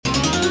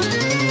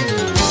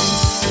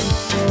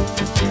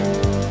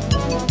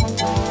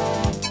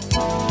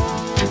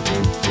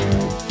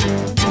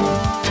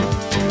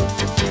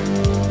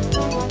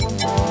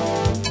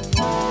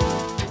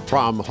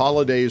From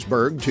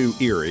Hollidaysburg to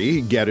Erie,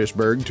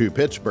 Gettysburg to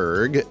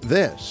Pittsburgh,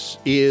 this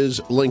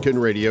is Lincoln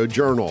Radio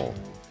Journal.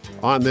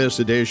 On this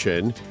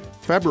edition,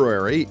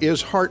 February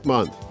is Heart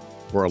Month.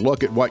 For a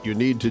look at what you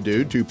need to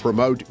do to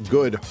promote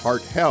good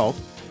heart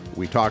health,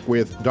 we talk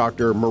with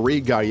Dr. Marie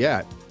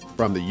Guyette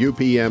from the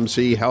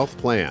UPMC Health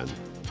Plan.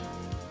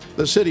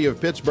 The city of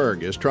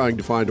Pittsburgh is trying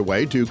to find a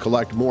way to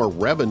collect more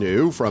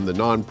revenue from the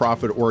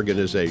nonprofit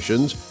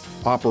organizations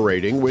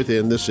operating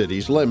within the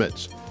city's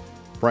limits.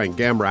 Frank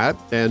Gamrat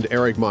and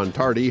Eric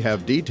Montardi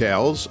have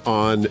details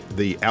on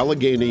the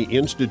Allegheny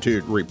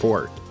Institute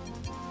report.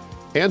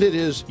 And it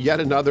is yet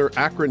another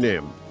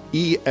acronym,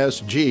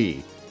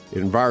 ESG,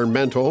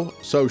 Environmental,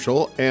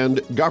 Social,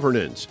 and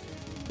Governance.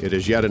 It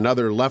is yet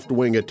another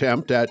left-wing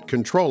attempt at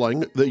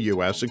controlling the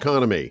U.S.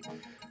 economy.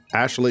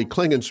 Ashley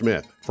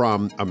Klingensmith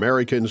from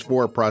Americans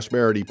for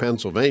Prosperity,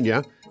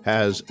 Pennsylvania,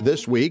 has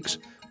this week's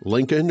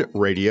Lincoln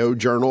Radio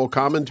Journal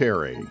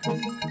commentary.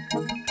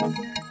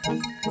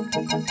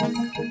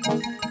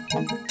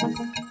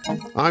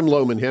 I'm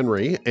Loman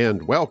Henry,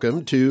 and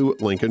welcome to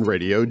Lincoln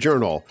Radio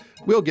Journal.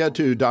 We'll get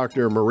to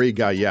Dr. Marie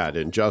Guyette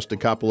in just a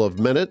couple of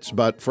minutes,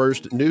 but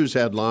first, news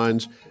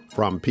headlines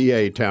from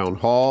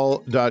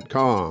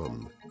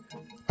PATownhall.com.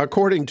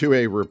 According to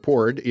a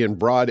report in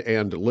Broad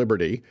and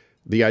Liberty,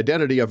 the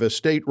identity of a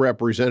state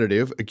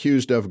representative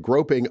accused of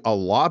groping a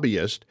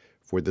lobbyist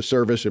for the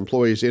Service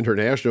Employees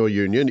International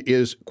Union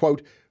is,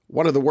 quote,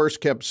 one of the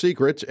worst-kept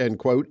secrets, end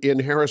quote,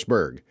 in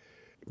Harrisburg.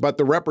 But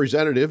the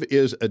representative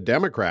is a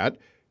Democrat,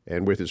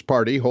 and with his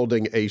party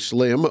holding a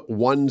slim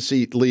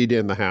one-seat lead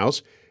in the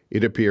House,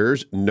 it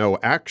appears no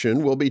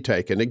action will be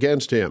taken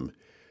against him.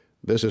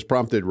 This has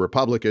prompted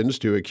Republicans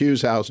to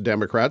accuse House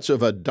Democrats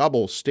of a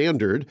double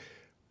standard,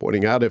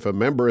 pointing out if a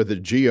member of the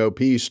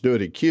GOP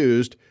stood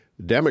accused,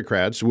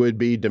 Democrats would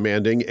be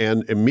demanding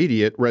an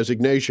immediate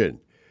resignation.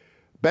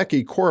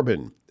 Becky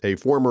Corbin, a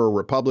former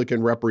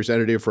Republican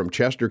representative from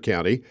Chester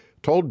County,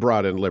 told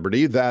Broad and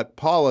Liberty that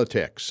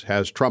politics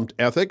has trumped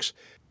ethics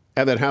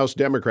and that House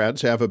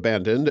Democrats have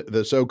abandoned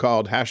the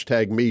so-called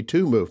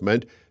 #MeToo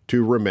movement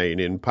to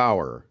remain in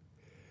power.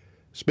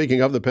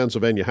 Speaking of the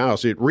Pennsylvania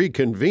House, it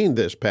reconvened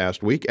this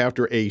past week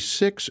after a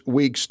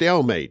 6-week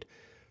stalemate.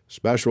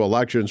 Special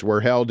elections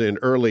were held in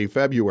early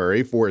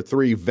February for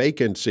 3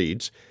 vacant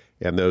seats,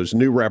 and those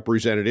new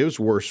representatives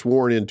were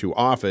sworn into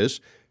office,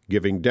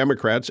 giving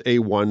Democrats a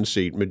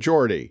 1-seat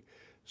majority.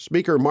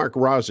 Speaker Mark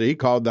Rossi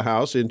called the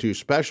House into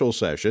special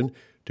session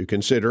to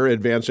consider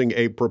advancing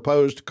a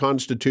proposed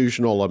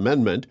constitutional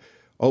amendment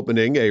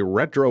opening a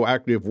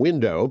retroactive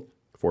window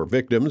for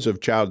victims of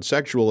child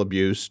sexual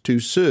abuse to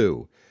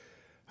sue.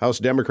 House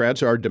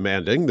Democrats are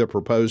demanding the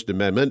proposed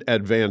amendment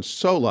advance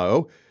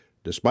solo,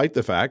 despite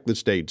the fact the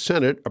state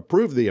Senate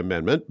approved the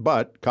amendment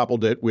but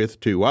coupled it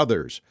with 2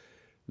 others.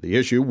 The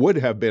issue would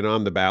have been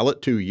on the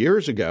ballot 2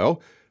 years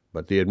ago,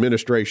 but the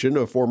administration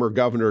of former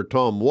Governor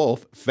Tom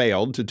Wolf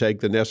failed to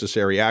take the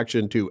necessary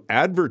action to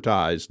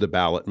advertise the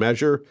ballot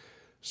measure,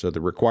 so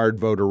the required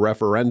voter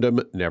referendum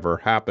never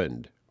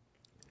happened.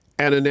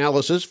 An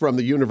analysis from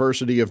the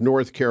University of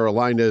North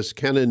Carolina's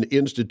Kennan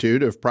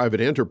Institute of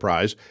Private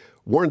Enterprise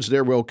warns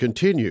there will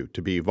continue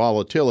to be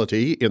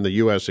volatility in the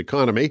U.S.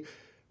 economy,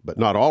 but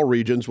not all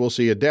regions will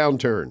see a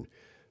downturn.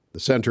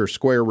 The Center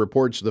Square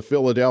reports the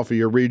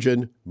Philadelphia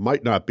region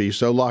might not be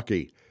so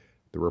lucky.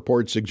 The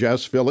report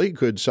suggests Philly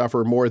could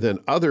suffer more than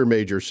other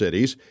major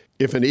cities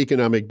if an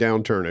economic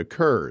downturn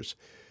occurs.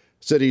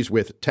 Cities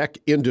with tech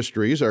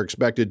industries are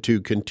expected to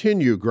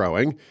continue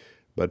growing,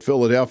 but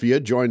Philadelphia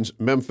joins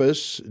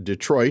Memphis,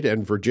 Detroit,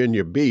 and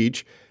Virginia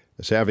Beach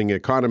as having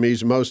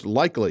economies most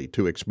likely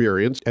to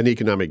experience an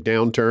economic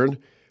downturn.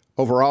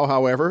 Overall,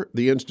 however,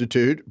 the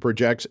Institute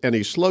projects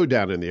any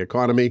slowdown in the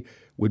economy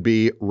would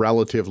be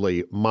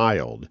relatively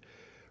mild.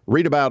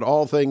 Read about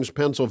all things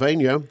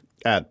Pennsylvania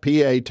at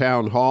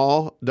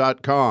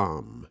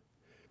PATownhall.com.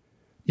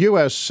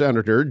 U.S.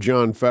 Senator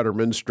John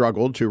Fetterman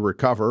struggled to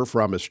recover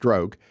from a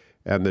stroke,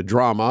 and the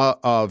drama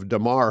of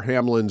Damar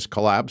Hamlin's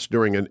collapse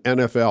during an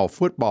NFL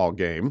football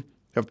game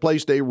have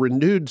placed a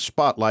renewed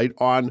spotlight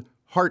on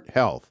heart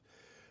health.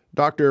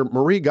 Dr.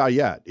 Marie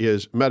Guyette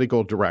is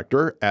medical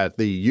director at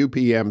the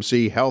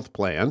UPMC Health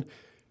Plan.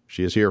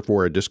 She is here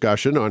for a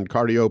discussion on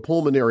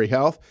cardiopulmonary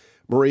health.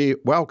 Marie,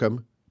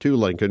 welcome to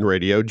Lincoln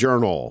Radio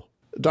Journal.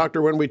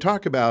 Doctor, when we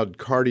talk about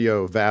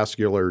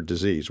cardiovascular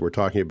disease, we're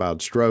talking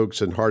about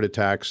strokes and heart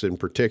attacks in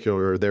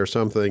particular. They're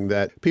something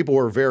that people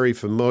are very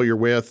familiar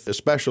with,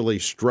 especially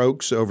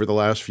strokes over the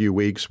last few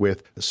weeks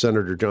with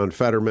Senator John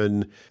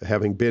Fetterman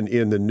having been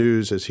in the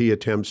news as he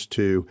attempts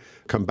to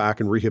come back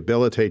and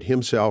rehabilitate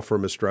himself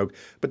from a stroke.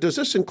 But does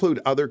this include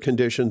other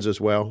conditions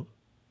as well?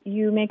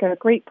 You make a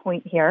great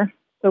point here.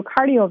 So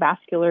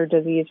cardiovascular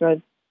disease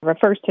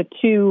refers to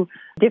 2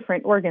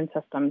 different organ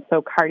systems.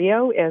 So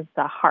cardio is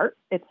the heart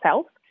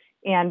itself,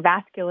 and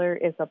vascular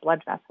is the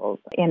blood vessels.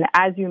 And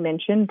as you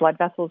mentioned, blood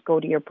vessels go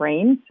to your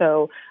brain.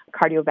 So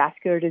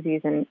cardiovascular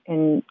disease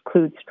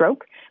includes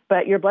stroke,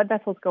 but your blood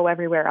vessels go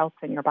everywhere else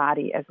in your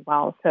body as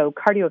well. So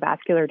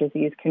cardiovascular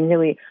disease can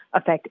really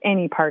affect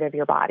any part of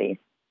your body.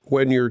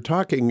 When you're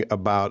talking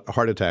about a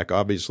heart attack,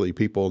 obviously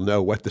people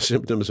know what the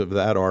symptoms of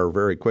that are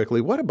very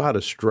quickly. What about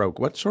a stroke?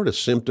 What sort of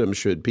symptoms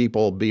should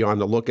people be on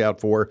the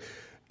lookout for,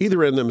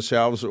 either in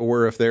themselves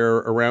or if they're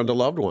around a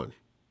loved one?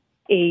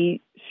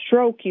 A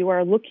stroke, you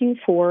are looking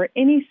for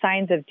any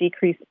signs of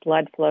decreased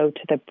blood flow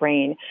to the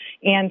brain.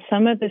 And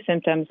some of the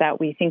symptoms that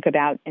we think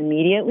about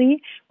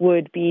immediately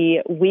would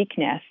be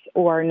weakness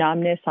or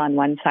numbness on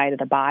one side of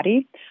the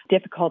body,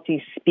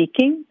 difficulty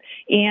speaking.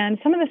 And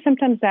some of the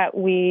symptoms that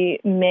we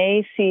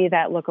may see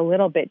that look a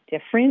little bit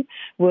different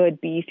would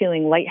be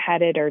feeling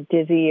lightheaded or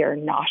dizzy or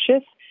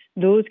nauseous.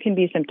 Those can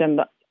be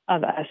symptoms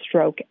of a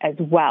stroke as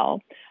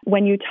well.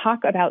 When you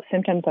talk about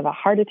symptoms of a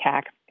heart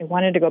attack, I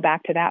wanted to go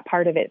back to that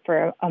part of it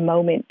for a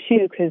moment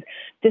too, because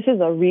this is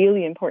a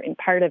really important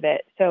part of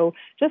it. So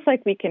just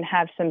like we can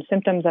have some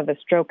symptoms of a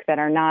stroke that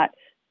are not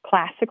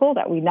classical,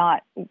 that we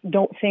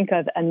don't think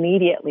of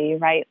immediately,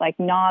 right? Like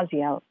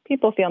nausea.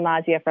 People feel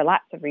nausea for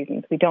lots of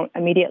reasons. We don't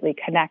immediately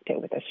connect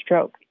it with a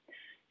stroke.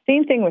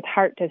 Same thing with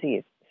heart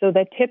disease. So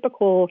the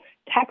typical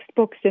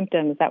textbook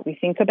symptoms that we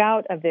think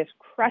about of this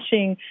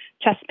crushing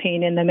chest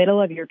pain in the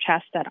middle of your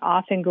chest that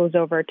often goes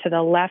over to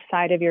the left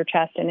side of your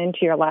chest and into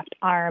your left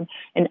arm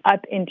and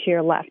up into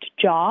your left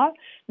jaw,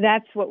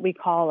 that's what we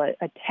call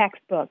a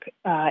textbook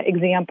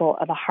example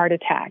of a heart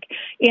attack.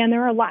 And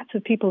there are lots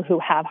of people who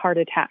have heart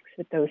attacks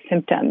with those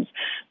symptoms.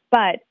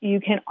 But you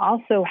can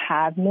also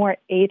have more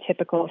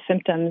atypical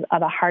symptoms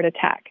of a heart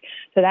attack.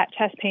 So that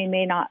chest pain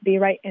may not be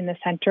right in the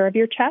center of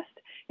your chest.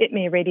 It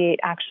may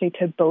radiate actually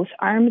to both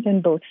arms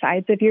and both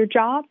sides of your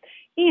jaw,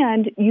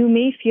 and you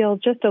may feel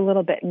just a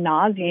little bit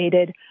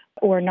nauseated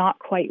or not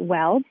quite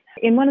well.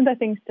 And one of the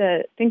things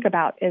to think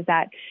about is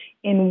that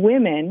in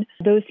women,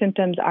 those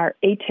symptoms are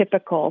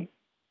atypical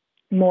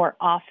more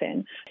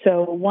often.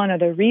 So one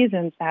of the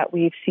reasons that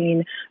we've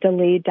seen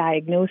delayed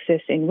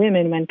diagnosis in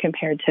women when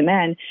compared to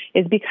men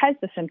is because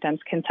the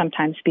symptoms can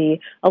sometimes be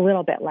a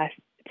little bit less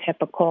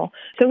typical.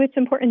 So it's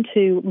important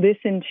to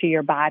listen to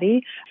your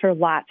body for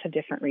lots of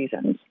different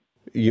reasons.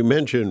 You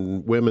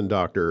mentioned women,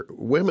 doctor.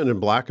 Women and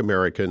Black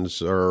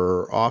Americans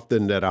are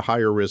often at a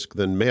higher risk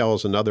than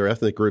males and other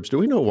ethnic groups. Do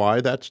we know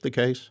why that's the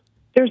case?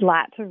 There's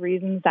lots of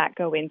reasons that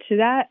go into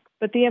that.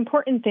 But the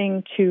important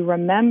thing to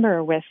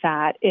remember with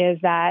that is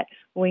that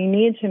we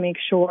need to make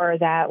sure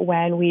that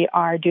when we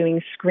are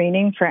doing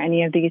screening for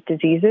any of these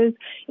diseases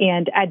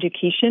and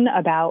education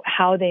about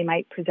how they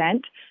might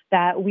present,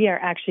 that we are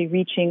actually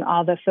reaching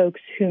all the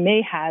folks who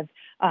may have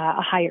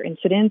a higher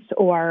incidence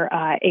or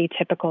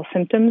atypical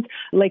symptoms,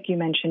 like you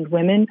mentioned,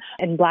 women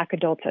and Black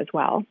adults as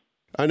well.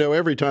 I know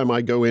every time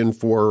I go in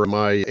for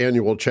my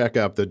annual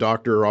checkup, the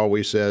doctor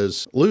always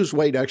says, lose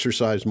weight,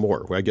 exercise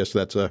more. I guess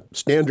that's a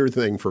standard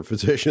thing for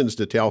physicians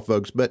to tell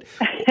folks. But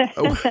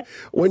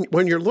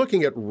when you're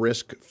looking at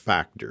risk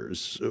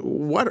factors,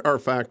 what are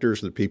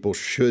factors that people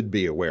should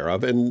be aware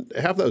of and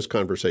have those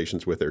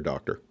conversations with their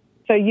doctor?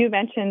 So you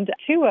mentioned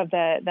two of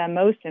the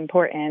most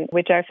important,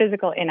 which are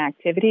physical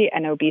inactivity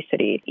and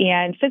obesity.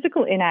 And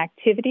physical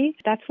inactivity,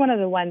 that's one of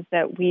the ones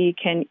that we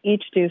can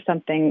each do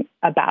something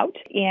about.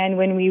 And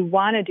when we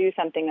want to do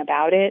something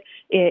about it,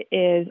 it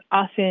is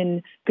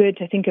often good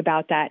to think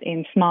about that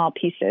in small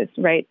pieces,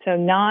 right? So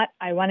not,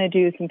 I want to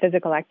do some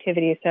physical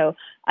activity, so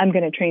I'm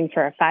going to train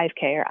for a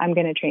 5K or I'm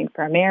going to train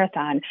for a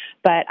marathon,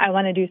 but I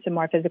want to do some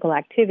more physical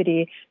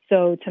activity.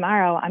 So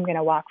tomorrow I'm going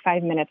to walk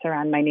 5 minutes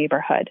around my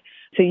neighborhood.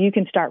 So you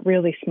can start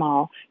really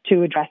small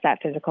to address that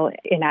physical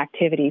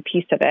inactivity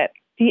piece of it.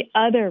 The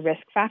other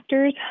risk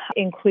factors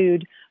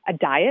include a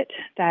diet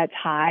that's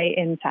high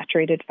in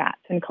saturated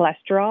fats and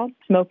cholesterol,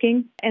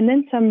 smoking, and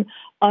then some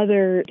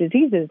other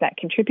diseases that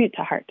contribute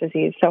to heart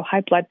disease. So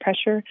high blood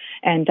pressure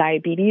and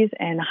diabetes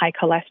and high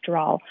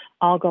cholesterol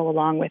all go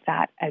along with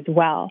that as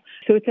well.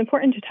 So it's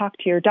important to talk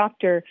to your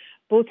doctor,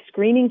 both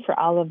screening for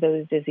all of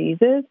those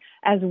diseases,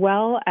 as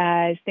well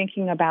as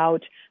thinking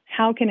about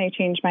how can I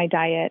change my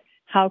diet?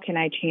 How can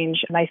I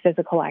change my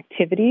physical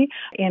activity?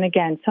 And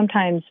again,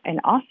 sometimes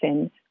and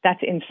often that's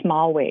in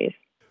small ways.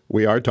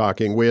 We are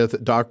talking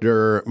with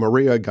Dr.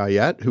 Maria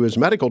Guyette, who is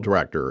medical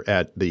director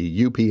at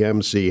the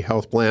UPMC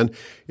Health Plan.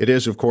 It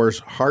is, of course,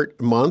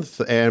 Heart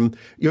Month, and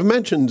you've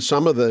mentioned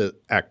some of the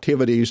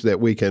activities that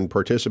we can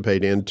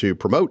participate in to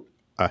promote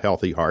a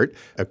healthy heart.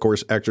 Of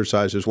course,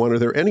 exercise is one. Are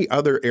there any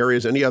other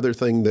areas, any other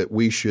thing that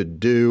we should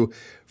do?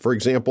 For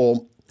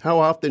example, how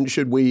often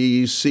should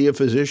we see a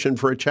physician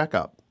for a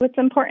checkup? It's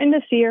important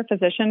to see your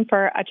physician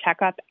for a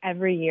checkup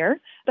every year,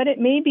 but it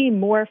may be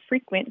more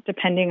frequent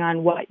depending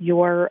on what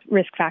your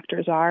risk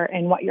factors are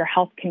and what your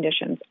health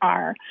conditions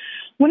are.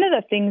 One of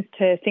the things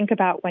to think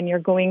about when you're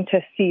going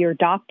to see your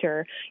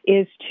doctor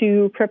is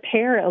to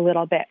prepare a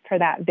little bit for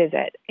that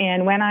visit.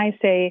 And when I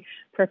say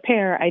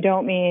prepare, I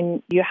don't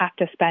mean you have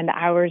to spend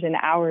hours and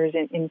hours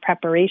in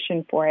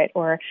preparation for it,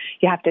 or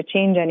you have to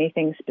change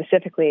anything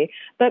specifically,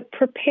 but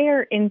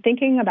prepare in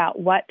thinking about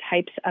what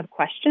types of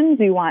questions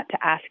you want to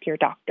ask your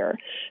doctor. doctor.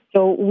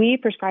 So we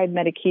prescribe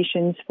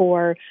medications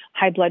for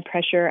high blood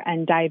pressure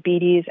and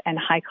diabetes and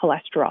high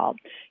cholesterol.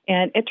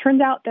 And it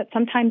turns out that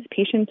sometimes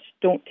patients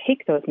don't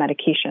take those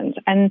medications.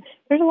 And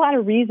there's a lot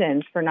of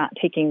reasons for not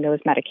taking those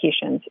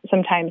medications.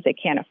 Sometimes they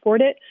can't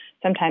afford it.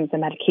 Sometimes the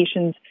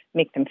medications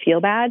make them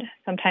feel bad.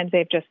 Sometimes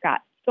they've just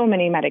got so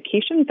many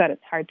medications that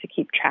it's hard to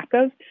keep track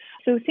of.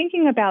 So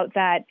thinking about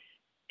that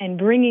and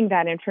bringing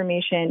that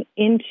information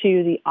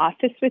into the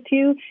office with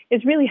you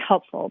is really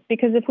helpful,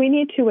 because if we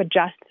need to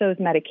adjust those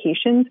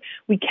medications,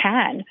 we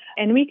can.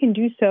 And we can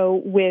do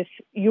so with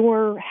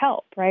your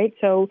help, right?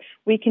 So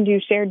we can do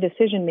shared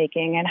decision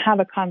making and have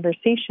a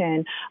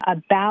conversation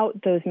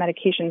about those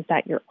medications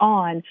that you're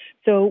on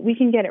so we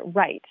can get it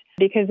right.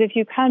 Because if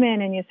you come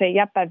in and you say,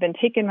 yep, I've been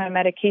taking my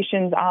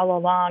medications all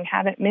along,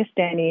 haven't missed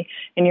any,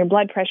 and your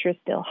blood pressure is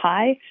still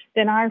high,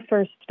 then our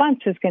first response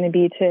is going to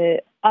be to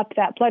up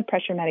that blood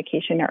pressure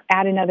medication or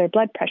add another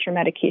blood pressure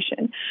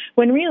medication,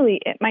 when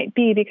really it might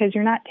be because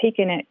you're not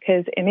taking it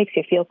because it makes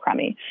you feel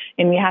crummy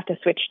and we have to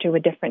switch to a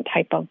different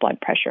type of blood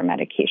pressure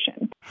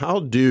medication. How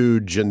do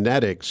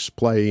genetics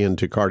play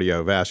into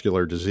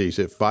cardiovascular disease?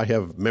 If I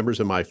have members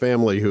in my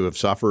family who have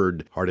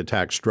suffered heart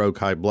attack, stroke,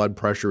 high blood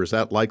pressure, is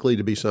that likely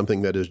to be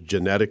something that is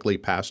genetically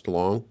passed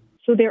along?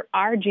 So there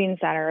are genes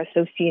that are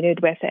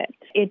associated with it.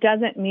 It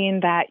doesn't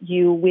mean that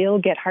you will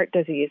get heart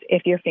disease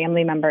if your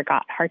family member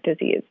got heart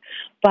disease,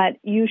 but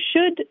you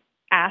should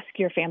ask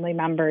your family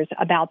members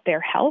about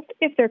their health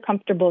if they're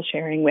comfortable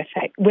sharing with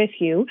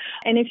you.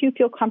 And if you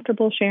feel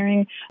comfortable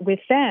sharing with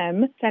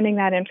them, sending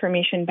that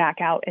information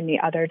back out in the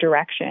other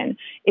direction.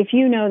 If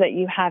you know that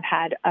you have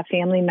had a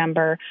family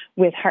member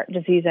with heart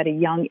disease at a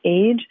young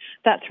age,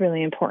 that's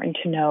really important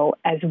to know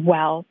as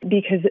well,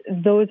 because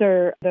those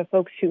are the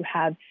folks who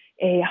have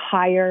a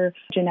higher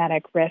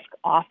genetic risk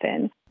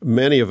often.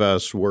 Many of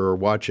us were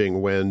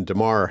watching when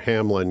Damar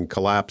Hamlin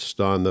collapsed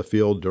on the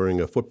field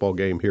during a football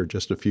game here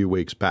just a few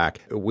weeks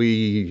back.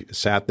 We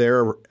sat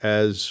there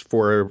as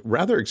for a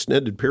rather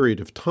extended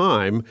period of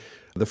time.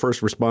 The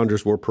first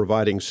responders were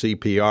providing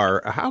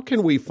CPR. How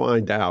can we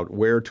find out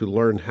where to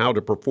learn how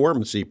to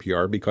perform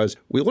CPR? Because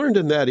we learned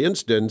in that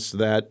instance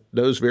that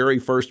those very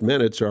first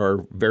minutes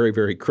are very,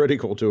 very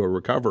critical to a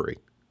recovery.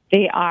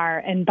 They are,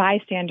 and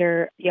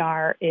bystander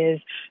CPR is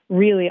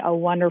really a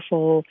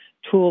wonderful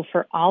tool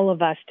for all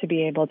of us to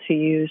be able to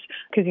use,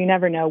 because you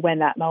never know when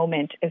that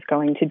moment is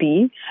going to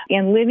be.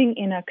 And living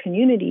in a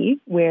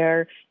community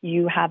where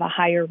you have a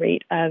higher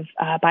rate of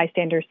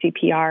bystander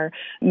CPR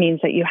means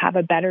that you have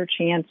a better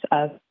chance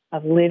of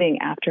living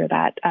after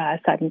that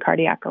sudden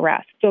cardiac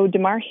arrest. So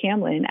Damar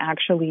Hamlin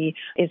actually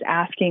is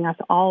asking us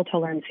all to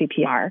learn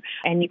CPR,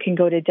 and you can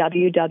go to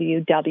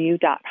www.heart.org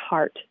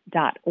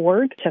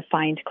to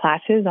find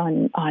classes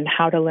on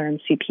how to learn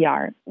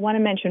CPR. I want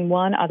to mention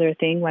one other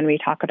thing when we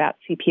talk about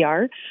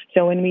CPR.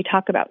 So when we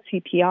talk about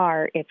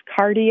CPR, it's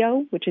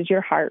cardio, which is your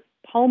heart,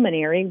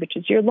 pulmonary, which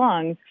is your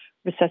lungs,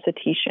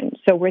 resuscitation.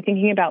 So we're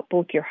thinking about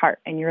both your heart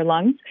and your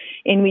lungs,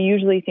 and we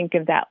usually think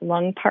of that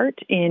lung part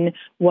in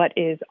what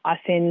is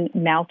often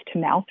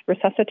mouth-to-mouth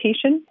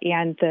resuscitation,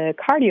 and the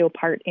cardio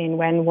part in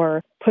when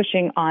we're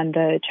pushing on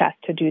the chest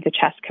to do the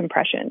chest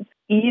compressions.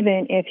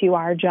 Even if you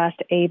are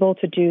just able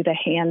to do the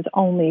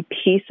hands-only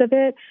piece of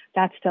it,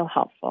 that's still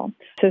helpful.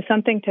 So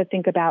something to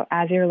think about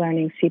as you're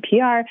learning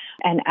CPR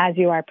and as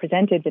you are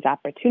presented with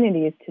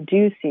opportunities to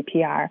do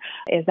CPR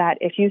is that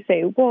if you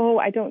say, whoa,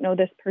 I don't know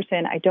this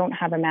person, I don't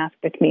have a mask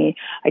with me,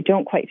 I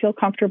don't quite feel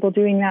comfortable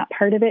doing that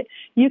part of it,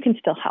 you can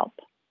still help.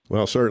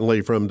 Well,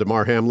 certainly from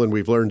Damar Hamlin,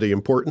 we've learned the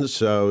importance,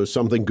 so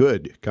something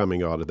good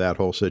coming out of that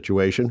whole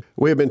situation.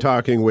 We have been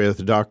talking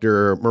with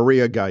Dr.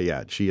 Maria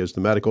Gayette. She is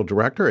the medical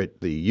director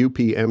at the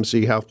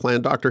UPMC Health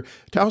Plan. Doctor,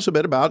 tell us a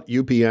bit about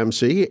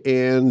UPMC,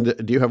 and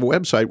do you have a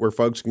website where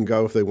folks can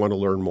go if they want to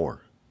learn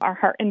more? Our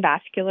Heart and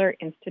Vascular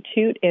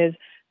Institute is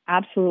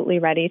absolutely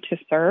ready to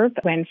serve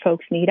when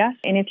folks need us.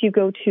 And if you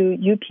go to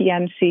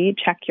UPMC,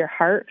 check your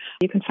heart,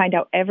 you can find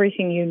out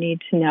everything you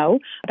need to know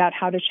about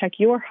how to check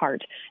your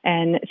heart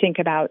and think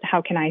about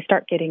how can I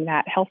start getting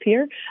that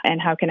healthier and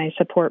how can I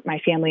support my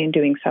family in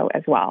doing so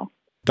as well.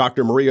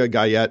 Dr. Maria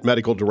Gayette,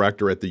 Medical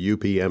Director at the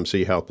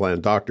UPMC Health Plan.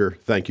 Doctor,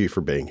 thank you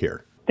for being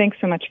here. Thanks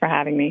so much for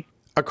having me.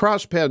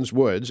 Across Penn's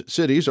Woods,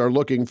 cities are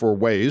looking for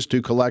ways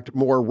to collect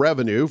more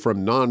revenue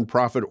from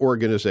nonprofit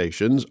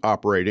organizations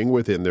operating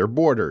within their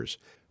borders.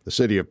 The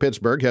city of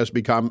Pittsburgh has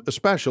become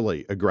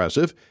especially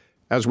aggressive,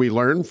 as we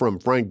learn from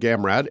Frank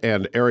Gamrat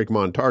and Eric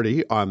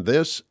Montardi on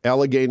this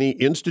Allegheny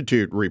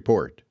Institute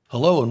report.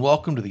 Hello and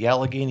welcome to the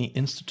Allegheny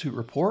Institute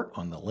Report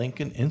on the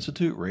Lincoln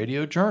Institute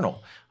Radio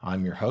Journal.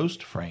 I'm your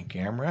host, Frank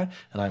Gamrat,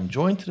 and I'm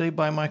joined today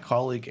by my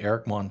colleague,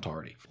 Eric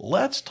Montardi.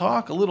 Let's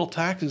talk a little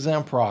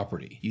tax-exempt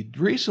property. You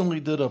recently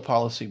did a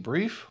policy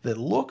brief that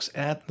looks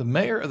at the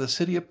mayor of the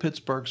city of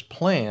Pittsburgh's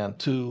plan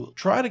to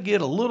try to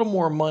get a little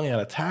more money out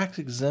of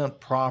tax-exempt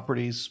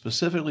properties,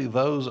 specifically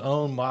those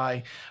owned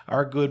by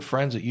our good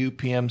friends at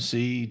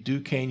UPMC,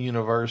 Duquesne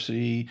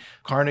University,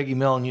 Carnegie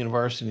Mellon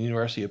University, and the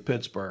University of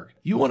Pittsburgh.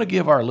 You want to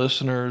give our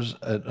listeners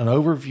an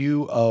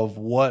overview of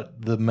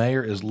what the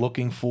mayor is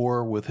looking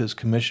for with his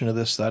commission submission of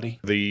this study?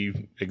 The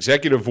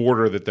executive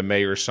order that the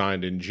mayor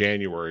signed in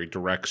January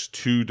directs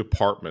two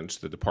departments,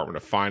 the Department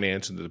of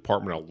Finance and the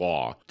Department of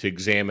Law, to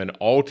examine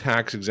all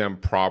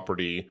tax-exempt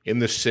property in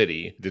the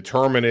city,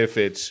 determine if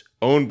it's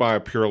owned by a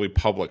purely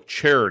public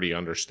charity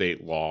under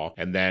state law,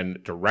 and then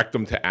direct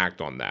them to act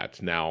on that.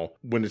 Now,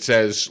 when it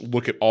says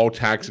look at all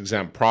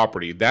tax-exempt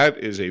property, that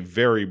is a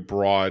very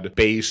broad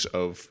base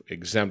of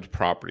exempt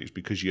properties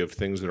because you have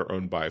things that are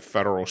owned by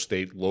federal,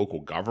 state, local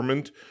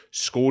government,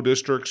 school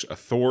districts,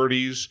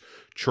 authorities,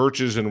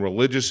 churches and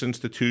religious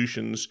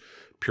institutions,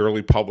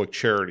 purely public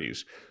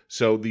charities.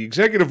 So the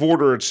executive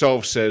order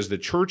itself says that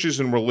churches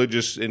and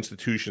religious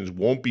institutions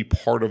won't be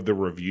part of the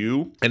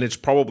review, and it's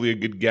probably a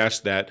good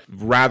guess that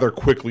rather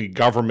quickly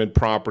government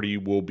property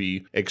will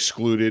be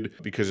excluded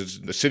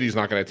because the city's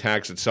not going to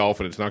tax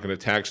itself and it's not going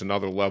to tax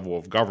another level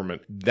of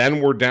government.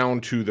 Then we're down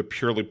to the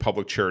purely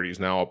public charities.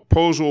 Now, a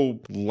proposal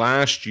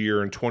last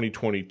year in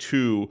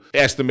 2022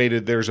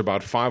 estimated there's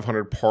about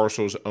 500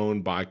 parcels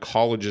owned by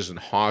colleges and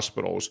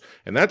hospitals,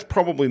 and that's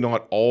probably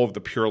not all of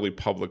the purely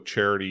public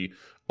charity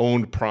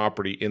owned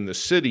property in the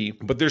city,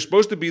 but there's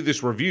supposed to be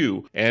this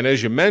review. And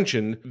as you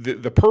mentioned,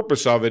 the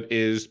purpose of it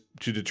is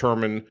to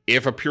determine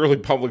if a purely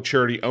public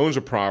charity owns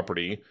a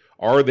property,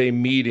 are they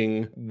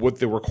meeting what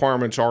the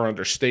requirements are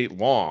under state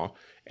law?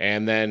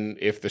 And then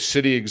if the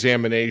city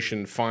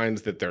examination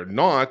finds that they're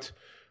not,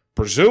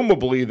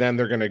 presumably then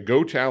they're going to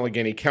go to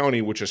Allegheny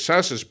County, which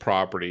assesses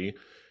property,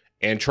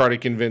 and try to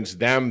convince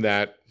them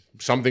that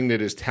something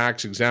that is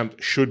tax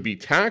exempt should be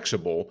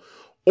taxable.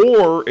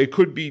 Or it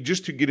could be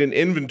just to get an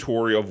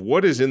inventory of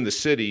what is in the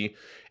city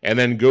and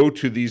then go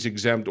to these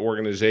exempt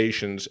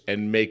organizations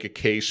and make a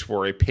case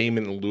for a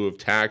payment in lieu of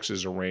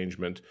taxes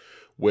arrangement,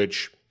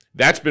 which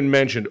that's been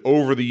mentioned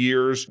over the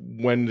years.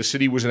 When the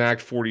city was in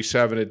Act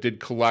 47, it did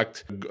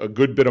collect a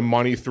good bit of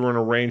money through an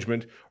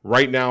arrangement.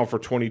 Right now for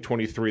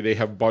 2023, they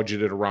have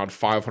budgeted around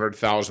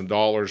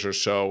 $500,000 or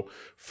so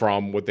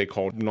from what they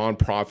call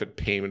nonprofit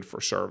payment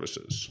for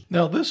services.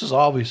 Now, this is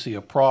obviously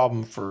a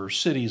problem for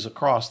cities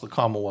across the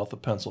Commonwealth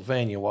of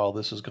Pennsylvania. While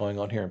this is going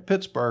on here in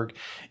Pittsburgh,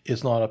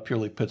 it's not a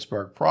purely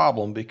Pittsburgh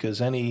problem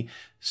because any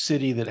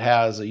city that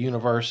has a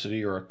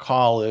university or a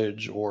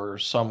college or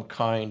some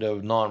kind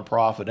of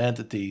nonprofit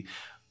entity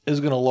is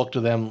going to look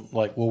to them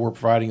like, well, we're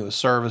providing you the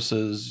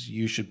services,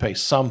 you should pay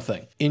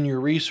something. In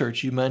your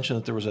research, you mentioned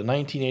that there was a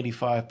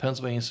 1985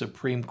 Pennsylvania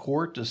Supreme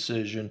Court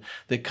decision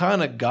that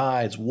kind of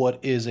guides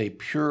what is a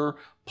pure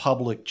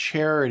public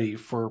charity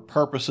for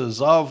purposes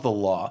of the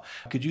law.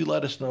 Could you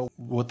let us know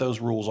what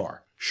those rules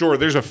are? Sure,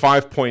 there's a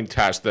 5-point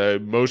test.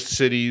 Most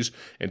cities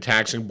and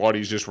taxing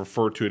bodies just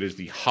refer to it as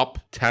the HUP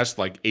test,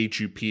 like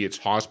HUP, it's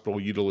Hospital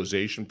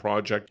Utilization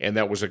Project. And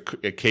that was a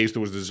case that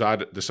was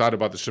decided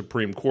by the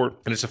Supreme Court.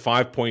 And it's a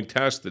 5-point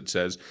test that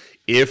says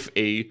if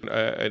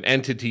an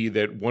entity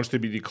that wants to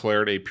be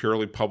declared a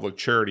purely public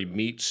charity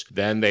meets,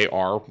 then they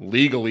are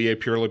legally a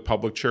purely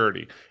public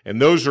charity. And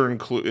those are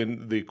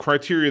included. The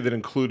criteria that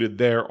included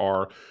there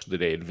are, do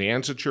they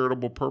advance a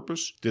charitable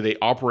purpose? Do they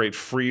operate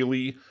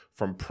freely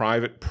from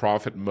private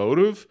profit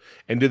motive?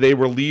 And do they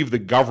relieve the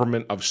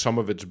government of some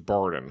of its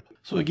burden?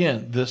 So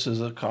again, this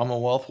is a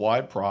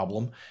Commonwealth-wide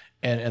problem.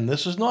 And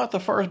this is not the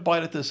first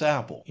bite at this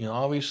apple. You know,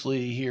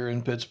 obviously here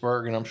in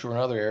Pittsburgh, and I'm sure in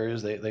other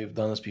areas, they've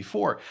done this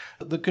before.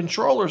 The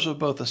controllers of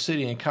both the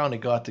city and county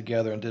got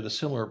together and did a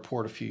similar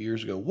report a few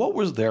years ago. What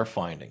was their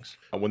findings?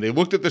 When they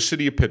looked at the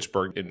city of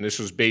Pittsburgh, and this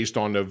was based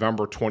on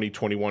November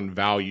 2021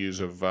 values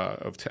of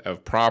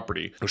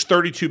property, it was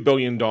 $32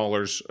 billion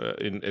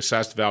in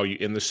assessed value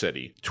in the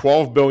city.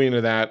 $12 billion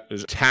of that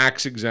is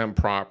tax-exempt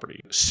property.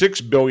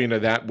 $6 billion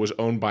of that was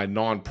owned by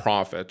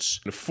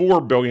nonprofits. And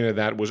 $4 billion of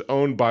that was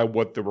owned by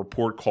what the report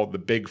called the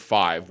Big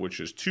Five, which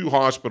is 2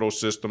 hospital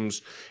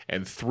systems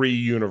and 3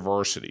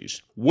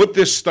 universities. What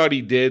this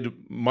study did,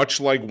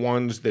 much like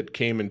ones that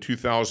came in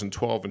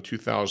 2012 and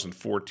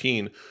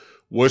 2014,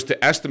 was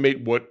to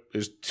estimate what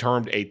is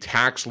termed a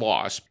tax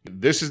loss.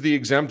 This is the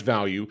exempt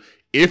value.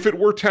 If it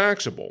were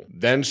taxable,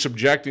 then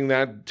subjecting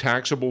that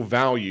taxable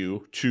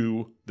value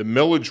to the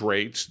millage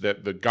rates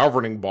that the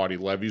governing body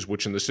levies,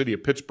 which in the city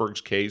of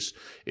Pittsburgh's case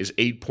is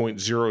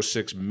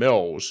 8.06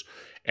 mils,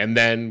 and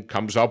then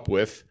comes up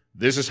with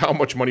this is how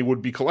much money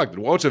would be collected.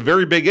 Well, it's a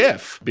very big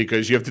if,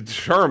 because you have to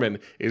determine,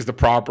 is the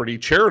property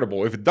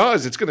charitable? If it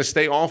does, it's going to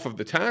stay off of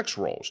the tax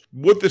rolls.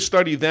 What the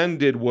study then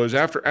did was,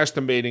 after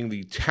estimating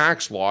the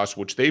tax loss,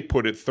 which they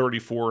put at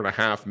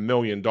 $34.5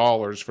 million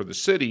for the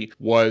city,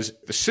 was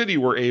the city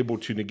were able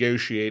to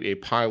negotiate a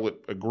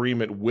pilot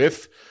agreement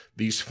with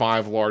these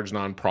 5 large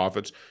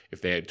nonprofits.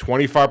 If they had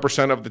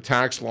 25% of the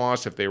tax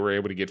loss, if they were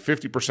able to get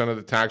 50% of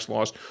the tax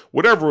loss,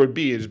 whatever it would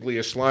be, is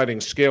a sliding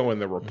scale in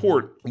the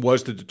report,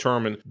 was to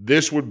determine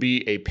this would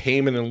be a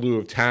payment in lieu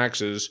of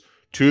taxes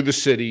to the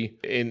city.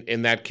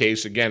 In that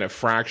case, again, a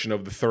fraction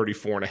of the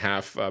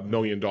 $34.5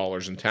 million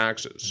in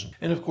taxes.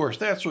 And of course,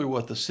 that's really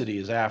what the city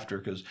is after,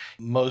 because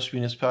most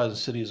municipalities and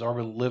cities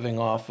are living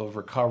off of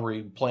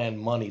recovery plan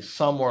money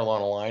somewhere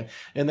along the line,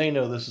 and they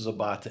know this is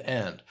about to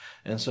end.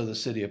 And so the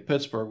city of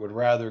Pittsburgh would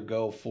rather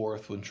go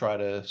forth and try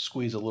to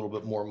squeeze a little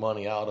bit more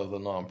money out of the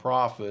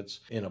nonprofits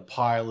in a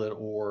pilot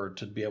or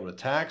to be able to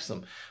tax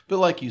them. But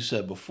like you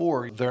said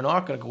before, they're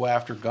not going to go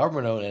after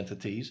government-owned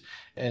entities.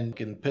 And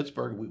in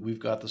Pittsburgh, we've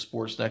got the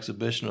Sports and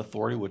Exhibition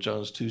Authority, which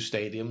owns 2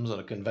 stadiums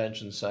and a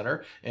convention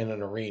center and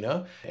an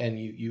arena. And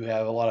you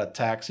have a lot of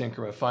tax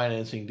increment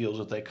financing deals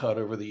that they cut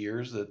over the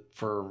years that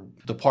for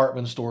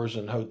department stores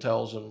and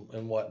hotels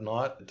and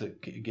whatnot to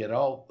get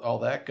all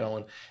that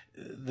going.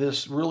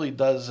 This really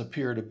does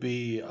appear to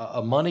be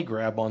a money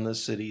grab on the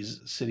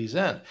city's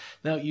end.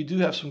 Now, you do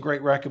have some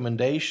great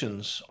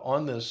recommendations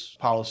on this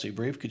policy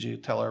brief. Could you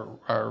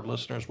tell our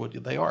listeners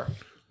what they are?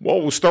 Well,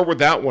 we'll start with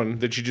that one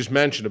that you just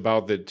mentioned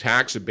about the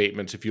tax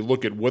abatements. If you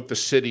look at what the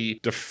city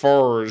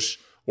defers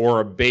or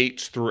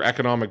abates through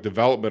economic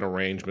development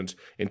arrangements,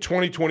 in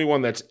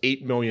 2021, that's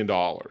 $8 million.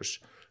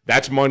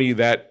 That's money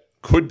that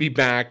could be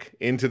back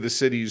into the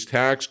city's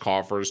tax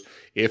coffers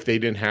if they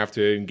didn't have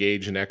to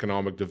engage in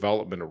economic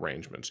development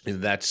arrangements.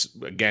 And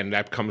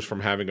that comes from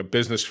having a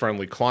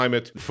business-friendly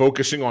climate,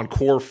 focusing on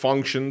core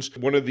functions.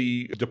 One of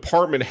the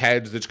department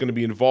heads that's going to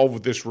be involved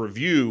with this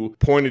review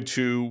pointed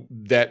to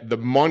that the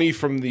money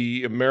from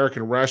the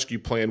American Rescue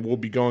Plan will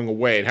be going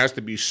away. It has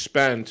to be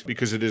spent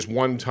because it is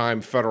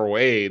one-time federal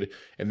aid,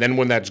 and then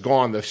when that's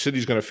gone, the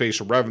city's going to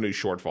face a revenue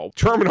shortfall.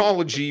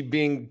 Terminology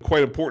being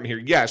quite important here.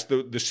 Yes,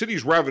 the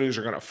city's revenues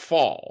are going to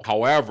fall.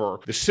 However,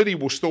 the city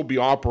will still be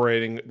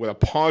operating with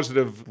a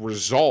positive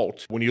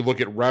result when you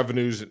look at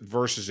revenues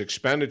versus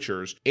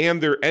expenditures,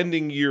 and their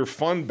ending year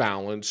fund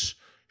balance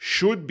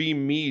should be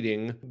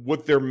meeting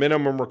what their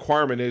minimum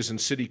requirement is in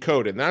city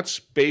code, and that's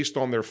based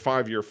on their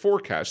 5-year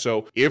forecast.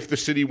 So if the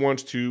city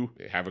wants to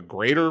have a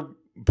greater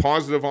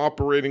positive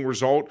operating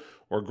result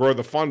or grow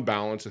the fund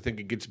balance, I think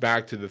it gets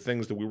back to the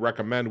things that we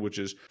recommend, which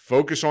is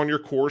focus on your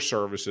core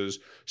services.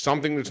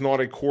 Something that's not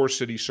a core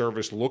city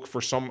service, look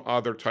for some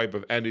other type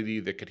of entity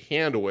that could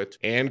handle it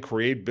and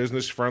create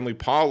business-friendly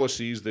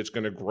policies that's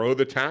going to grow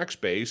the tax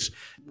base.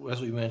 As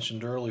we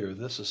mentioned earlier,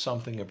 this is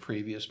something that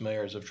previous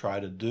mayors have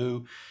tried to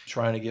do,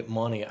 trying to get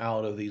money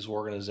out of these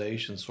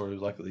organizations, sort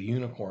of like the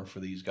unicorn for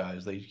these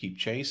guys. They keep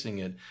chasing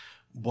it,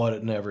 but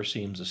it never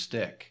seems to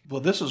stick.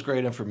 Well, this is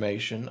great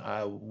information.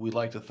 We'd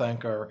like to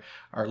thank our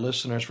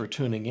listeners for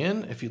tuning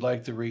in. If you'd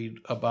like to read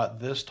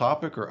about this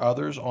topic or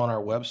others on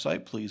our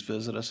website, please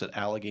visit us at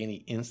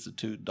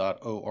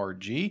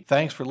AlleghenyInstitute.org.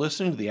 Thanks for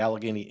listening to the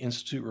Allegheny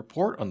Institute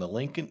Report on the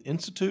Lincoln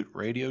Institute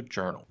Radio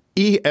Journal.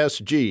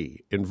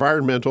 ESG,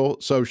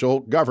 Environmental Social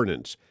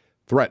Governance,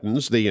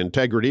 threatens the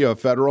integrity of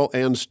federal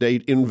and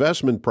state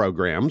investment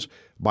programs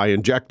by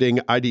injecting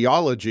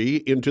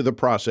ideology into the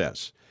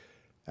process.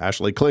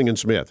 Ashley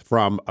Klingensmith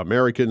from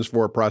Americans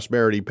for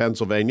Prosperity,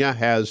 Pennsylvania,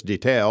 has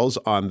details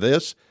on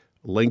this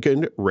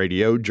Lincoln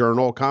Radio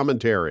Journal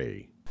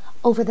commentary.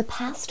 Over the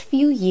past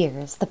few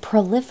years, the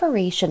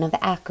proliferation of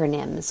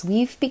acronyms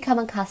we've become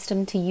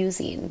accustomed to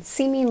using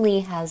seemingly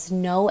has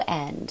no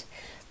end.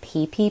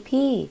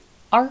 PPP,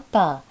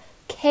 ARPA,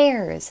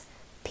 CARES,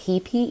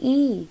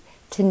 PPE,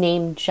 to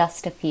name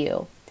just a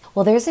few.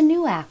 Well, there's a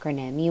new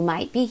acronym you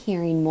might be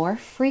hearing more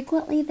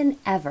frequently than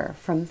ever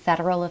from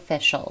federal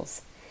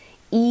officials.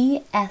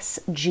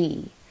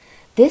 ESG.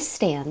 This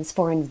stands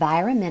for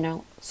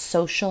Environmental,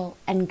 Social,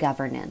 and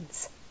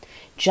Governance.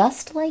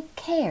 Just like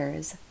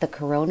CARES, the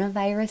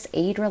Coronavirus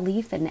Aid,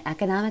 Relief, and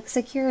Economic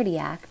Security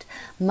Act,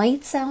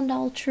 might sound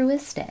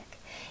altruistic,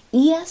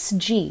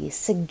 ESG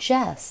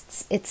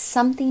suggests it's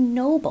something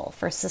noble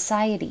for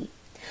society.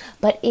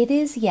 But it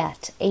is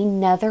yet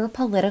another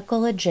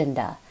political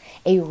agenda,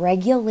 a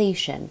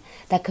regulation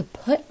that could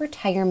put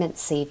retirement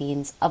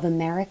savings of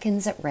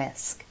Americans at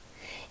risk.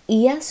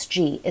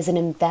 ESG is an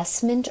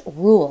investment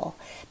rule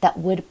that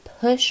would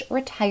push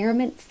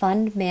retirement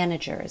fund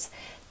managers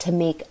to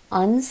make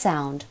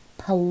unsound,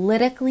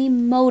 politically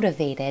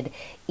motivated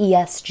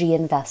ESG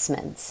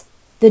investments.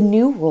 The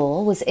new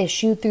rule was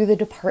issued through the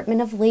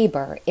Department of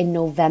Labor in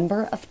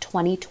November of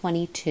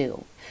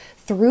 2022.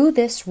 Through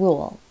this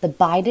rule, the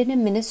Biden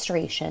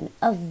administration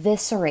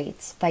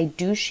eviscerates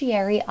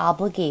fiduciary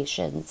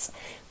obligations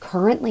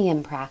currently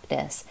in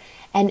practice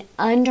and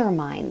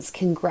undermines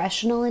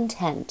congressional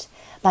intent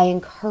by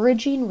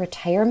encouraging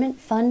retirement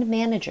fund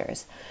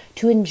managers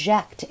to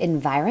inject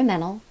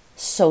environmental,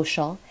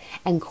 social,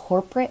 and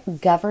corporate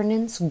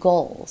governance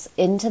goals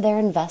into their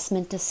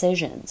investment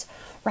decisions,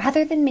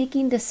 rather than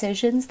making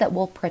decisions that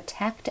will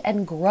protect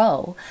and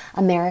grow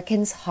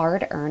Americans'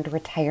 hard-earned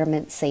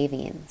retirement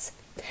savings.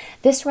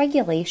 This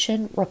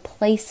regulation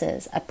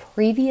replaces a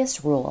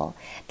previous rule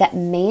that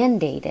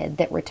mandated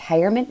that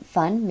retirement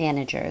fund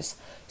managers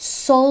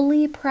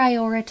solely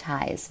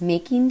prioritize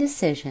making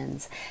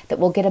decisions that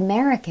will get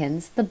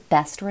Americans the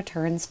best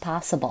returns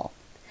possible.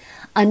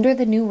 Under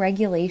the new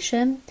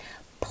regulation,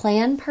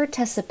 plan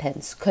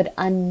participants could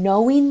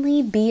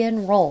unknowingly be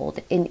enrolled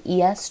in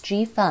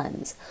ESG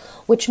funds,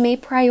 which may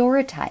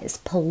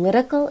prioritize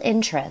political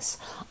interests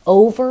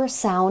over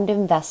sound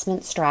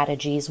investment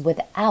strategies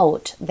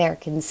without their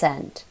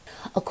consent.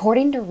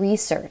 According to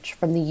research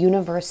from the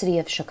University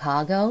of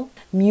Chicago,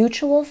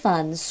 mutual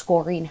funds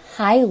scoring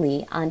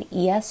highly on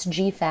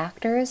ESG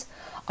factors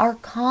are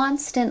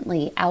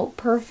constantly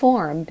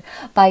outperformed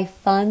by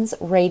funds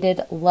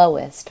rated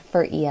lowest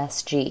for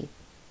ESG.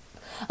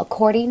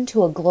 According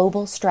to a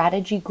Global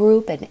Strategy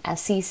Group and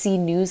SEC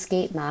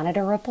Newsgate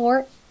Monitor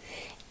report,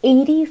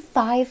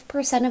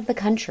 85% of the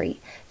country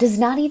does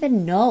not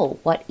even know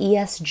what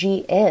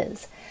ESG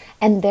is,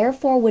 and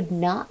therefore would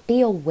not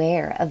be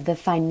aware of the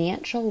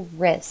financial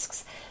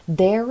risks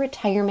their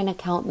retirement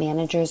account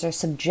managers are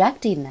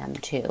subjecting them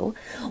to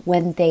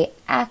when they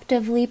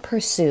actively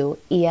pursue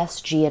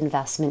ESG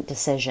investment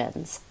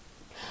decisions.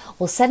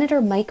 Well,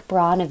 Senator Mike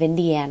Braun of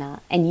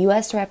Indiana and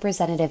U.S.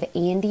 Representative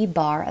Andy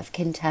Barr of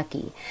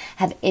Kentucky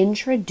have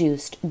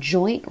introduced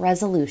joint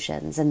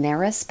resolutions in their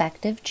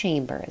respective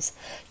chambers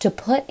to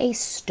put a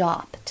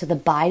stop to the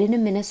Biden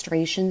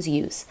administration's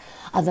use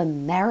of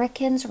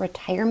Americans'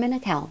 retirement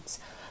accounts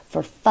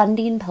for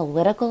funding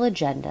political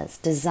agendas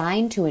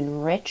designed to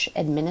enrich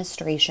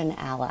administration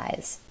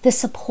allies. The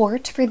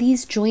support for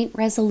these joint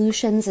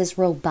resolutions is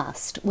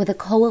robust, with a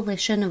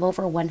coalition of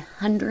over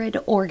 100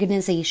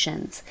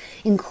 organizations,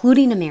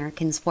 including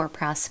Americans for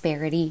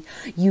Prosperity,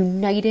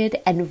 united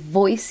and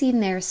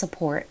voicing their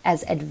support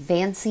as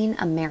advancing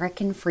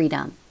American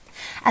freedom,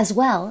 as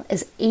well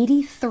as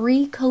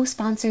 83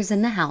 co-sponsors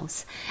in the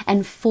House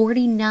and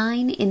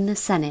 49 in the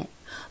Senate,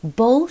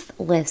 both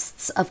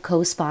lists of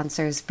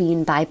co-sponsors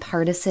being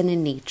bipartisan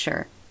in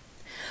nature.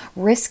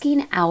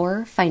 Risking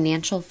our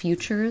financial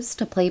futures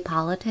to play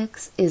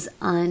politics is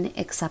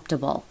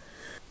unacceptable.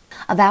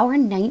 Of our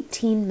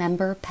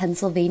 19-member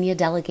Pennsylvania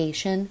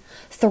delegation,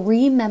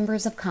 3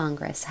 members of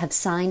Congress have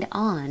signed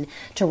on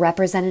to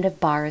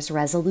Representative Barr's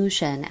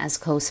resolution as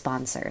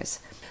co-sponsors: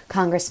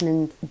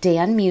 Congressman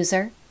Dan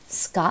Muser,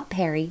 Scott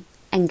Perry,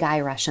 and Guy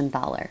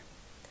Reschenthaler.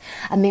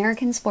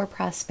 Americans for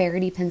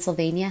Prosperity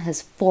Pennsylvania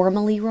has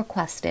formally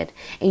requested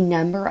a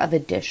number of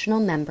additional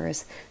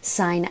members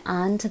sign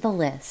on to the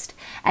list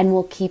and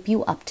will keep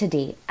you up to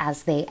date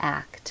as they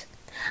act.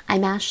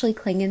 I'm Ashley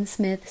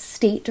Klingensmith,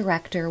 State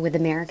Director with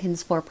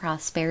Americans for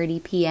Prosperity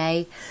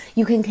PA.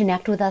 You can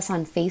connect with us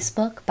on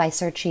Facebook by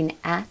searching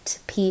at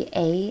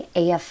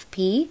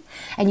PAAFP,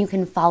 and you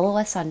can follow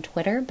us on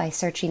Twitter by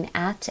searching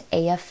at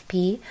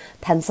AFP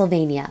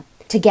Pennsylvania.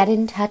 To get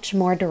in touch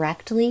more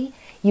directly,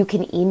 you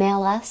can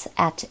email us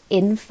at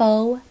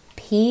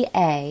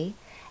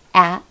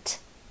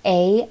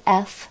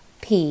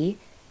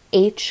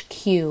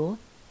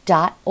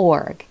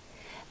info@afphq.org.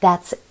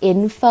 That's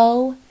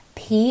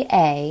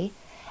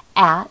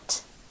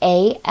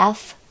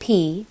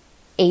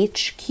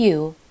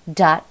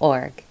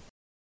info@afphq.org.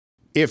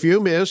 If you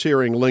miss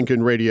hearing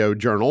Lincoln Radio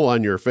Journal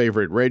on your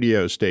favorite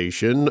radio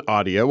station,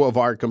 audio of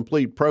our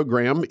complete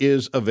program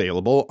is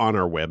available on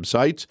our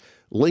websites,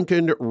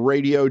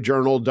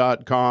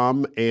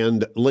 LincolnRadioJournal.com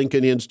and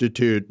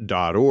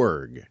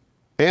LincolnInstitute.org.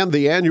 And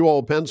the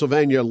annual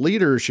Pennsylvania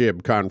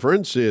Leadership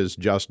Conference is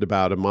just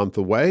about a month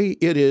away.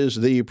 It is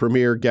the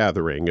premier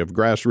gathering of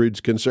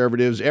grassroots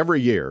conservatives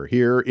every year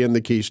here in the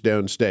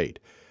Keystone State.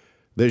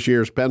 This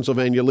year's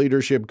Pennsylvania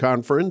Leadership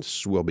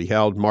Conference will be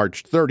held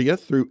March 30th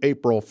through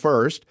April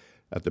 1st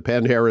at the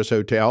Penn Harris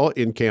Hotel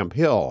in Camp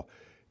Hill.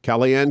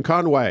 Kellyanne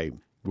Conway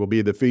will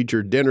be the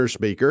featured dinner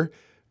speaker.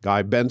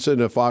 Guy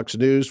Benson of Fox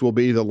News will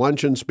be the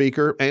luncheon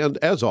speaker, and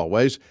as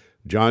always,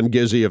 John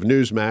Gizzi of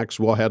Newsmax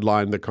will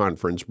headline the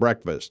conference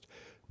breakfast.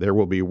 There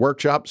will be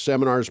workshops,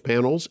 seminars,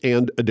 panels,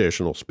 and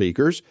additional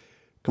speakers.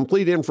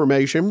 Complete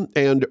information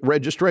and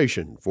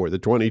registration for the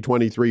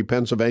 2023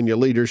 Pennsylvania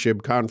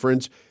Leadership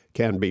Conference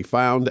can be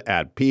found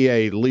at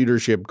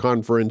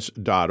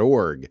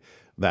paleadershipconference.org.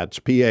 That's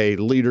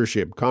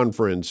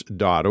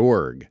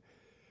paleadershipconference.org.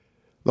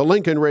 The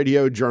Lincoln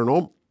Radio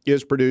Journal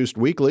is produced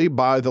weekly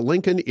by the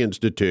Lincoln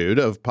Institute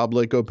of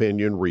Public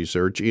Opinion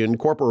Research,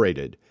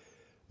 Incorporated.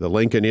 The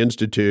Lincoln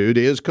Institute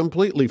is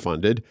completely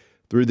funded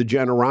through the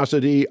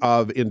generosity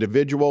of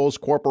individuals,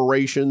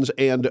 corporations,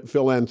 and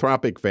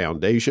philanthropic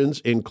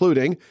foundations,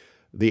 including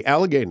the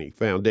Allegheny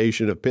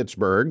Foundation of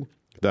Pittsburgh,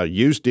 the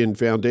Houston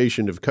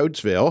Foundation of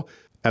Coatesville,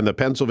 and the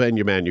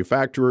Pennsylvania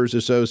Manufacturers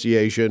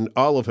Association,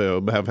 all of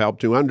whom have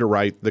helped to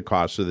underwrite the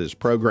costs of this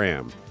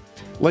program.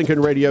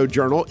 Lincoln Radio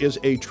Journal is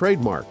a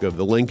trademark of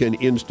the Lincoln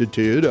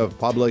Institute of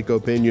Public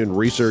Opinion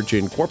Research,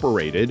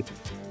 Incorporated.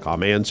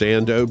 Comments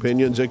and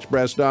opinions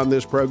expressed on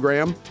this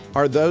program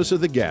are those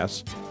of the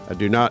guests and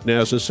do not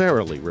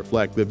necessarily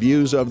reflect the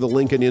views of the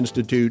Lincoln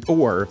Institute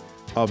or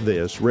of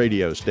this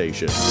radio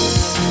station.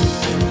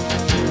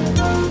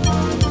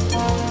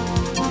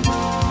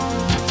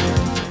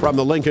 From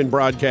the Lincoln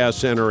Broadcast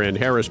Center in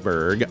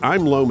Harrisburg,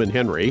 I'm Loman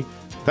Henry.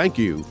 Thank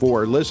you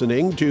for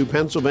listening to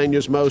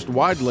Pennsylvania's most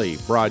widely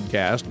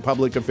broadcast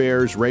public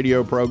affairs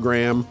radio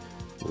program,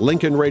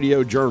 Lincoln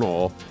Radio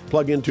Journal.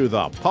 Plug into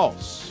the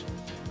pulse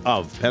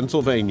of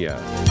Pennsylvania.